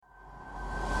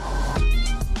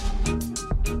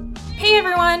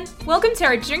everyone! Welcome to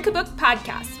our Drink a Book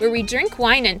podcast, where we drink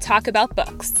wine and talk about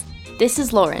books. This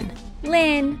is Lauren.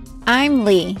 Lynn. I'm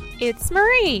Lee. It's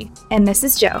Marie. And this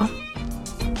is Joe.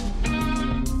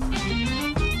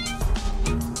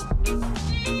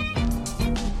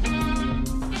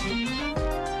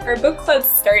 Our book club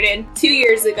started 2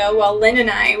 years ago while Lynn and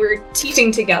I were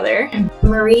teaching together.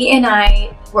 Marie and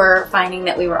I were finding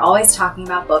that we were always talking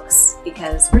about books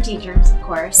because we're teachers, of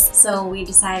course. So we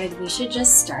decided we should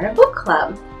just start a book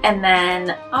club. And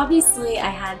then obviously I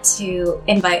had to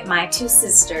invite my two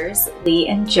sisters, Lee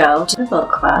and Joe, to the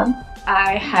book club.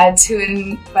 I had to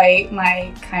invite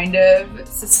my kind of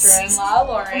sister-in-law,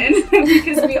 Lauren,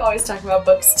 because we always talk about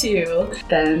books too.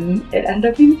 Then it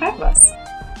ended up being 5 of us.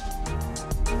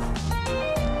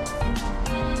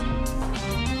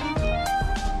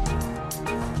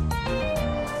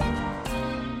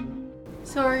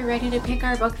 So are we ready to pick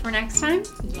our book for next time?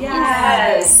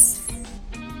 Yes!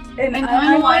 And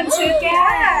I want to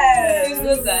guess! Whose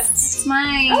was that? It's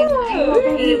mine. Oh,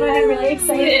 I'm really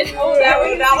excited. Oh, that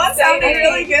one sounded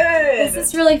really good! This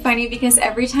is really funny because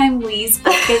every time Lee's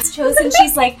book gets chosen,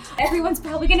 she's like, everyone's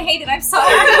probably going to hate it. I'm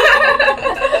sorry.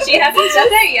 She hasn't done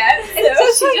that yet. So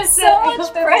she just so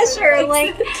much pressure.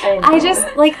 Like, I just,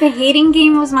 like, the hating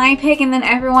game was my pick and then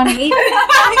everyone hated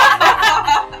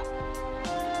it.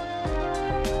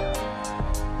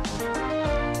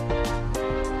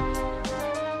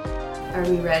 Are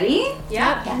we ready?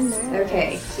 Yeah. Yes.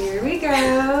 Okay, here we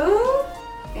go.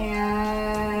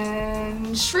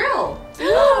 And Shrill.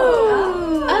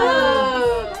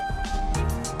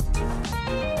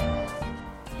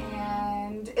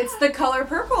 And it's the color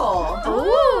purple.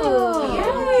 Oh.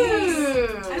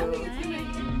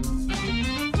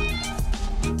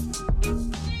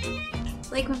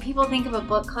 Like when people think of a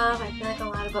book club, I feel like a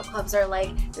lot of book clubs are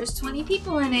like, there's 20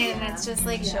 people in it and it's just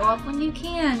like show up when you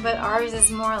can. But ours is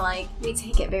more like we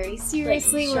take it very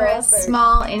seriously. Like, we're a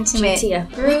small, intimate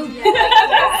group.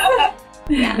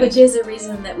 Yeah. Which is a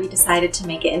reason that we decided to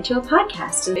make it into a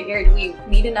podcast. We figured we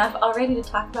need enough already to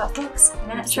talk about books.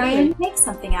 Why not try and make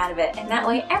something out of it? And that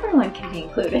way everyone can be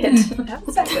included.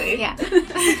 Exactly. Yeah.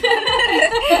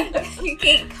 You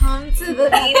can't come to the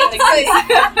meeting,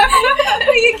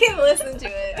 but you can listen to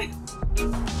it.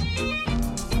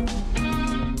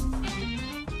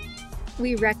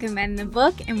 We recommend the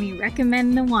book and we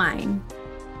recommend the wine.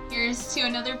 Here's to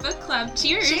another book club.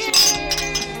 Cheers!